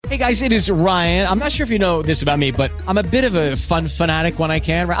Hey guys, it is Ryan. I'm not sure if you know this about me, but I'm a bit of a fun fanatic when I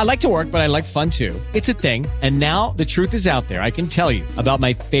can. I like to work, but I like fun too. It's a thing. And now the truth is out there. I can tell you about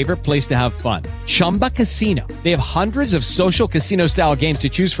my favorite place to have fun. Chumba Casino. They have hundreds of social casino style games to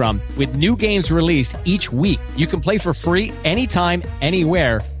choose from with new games released each week. You can play for free anytime,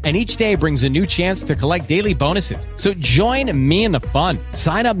 anywhere. And each day brings a new chance to collect daily bonuses. So join me in the fun.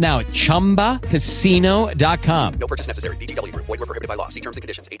 Sign up now at ChumbaCasino.com. No purchase necessary. VGW Group. Void where prohibited by law. See terms and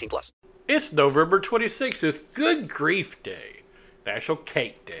conditions. 18+. It's November 26th. It's Good Grief Day. National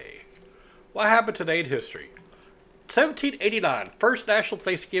Cake Day. What happened today in history? 1789. First National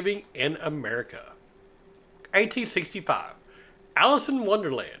Thanksgiving in America. 1865. Alice in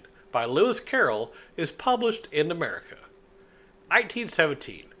Wonderland by Lewis Carroll is published in America.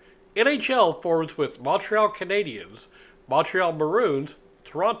 1917. NHL forms with Montreal Canadiens, Montreal Maroons,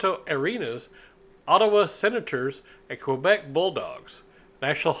 Toronto Arenas, Ottawa Senators, and Quebec Bulldogs.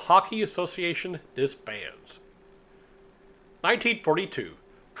 National Hockey Association disbands. 1942.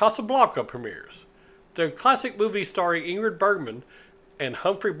 Casablanca premieres. The classic movie starring Ingrid Bergman and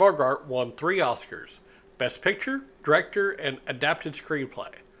Humphrey Bogart won 3 Oscars: Best Picture, Director, and Adapted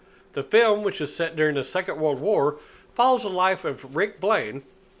Screenplay. The film, which is set during the Second World War, follows the life of Rick Blaine,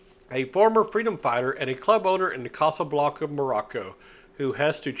 a former freedom fighter and a club owner in Casablanca, Morocco, who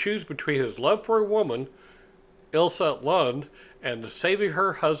has to choose between his love for a woman, Ilsa Lund, and saving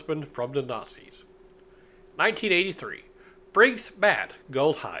her husband from the Nazis. 1983. Brinks Mat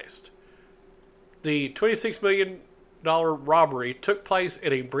Gold Heist. The $26 million robbery took place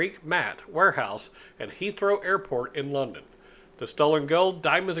in a Brinks Mat warehouse at Heathrow Airport in London. The stolen gold,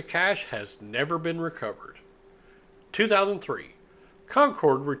 diamonds, and cash has never been recovered. 2003.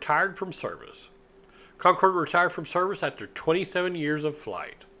 Concorde retired from service. Concorde retired from service after 27 years of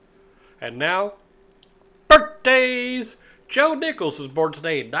flight. And now, birthdays! Joe Nichols was born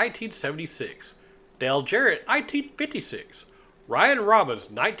today in 1976. Dale Jarrett, 1956. Ryan Robbins,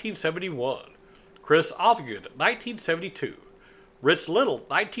 1971. Chris Osgood, 1972. Rich Little,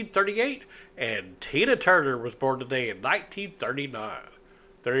 1938. And Tina Turner was born today in 1939.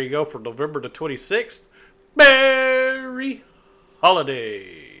 There you go for November the 26th. Merry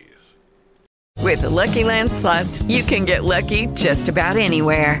Holidays! With the Lucky Land Slots, you can get lucky just about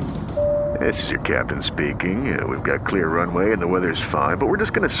anywhere. This is your captain speaking. We've got clear runway and the weather's fine, but we're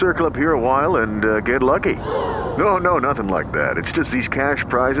just going to circle up here a while and get lucky. No, nothing like that. It's just these cash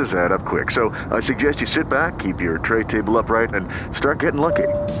prizes add up quick. So I suggest you sit back, keep your tray table upright, and start getting lucky.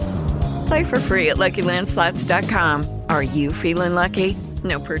 Play for free at LuckyLandSlots.com. Are you feeling lucky?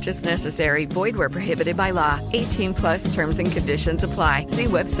 No purchase necessary. Void where prohibited by law. 18+ terms and conditions apply. See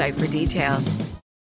website for details.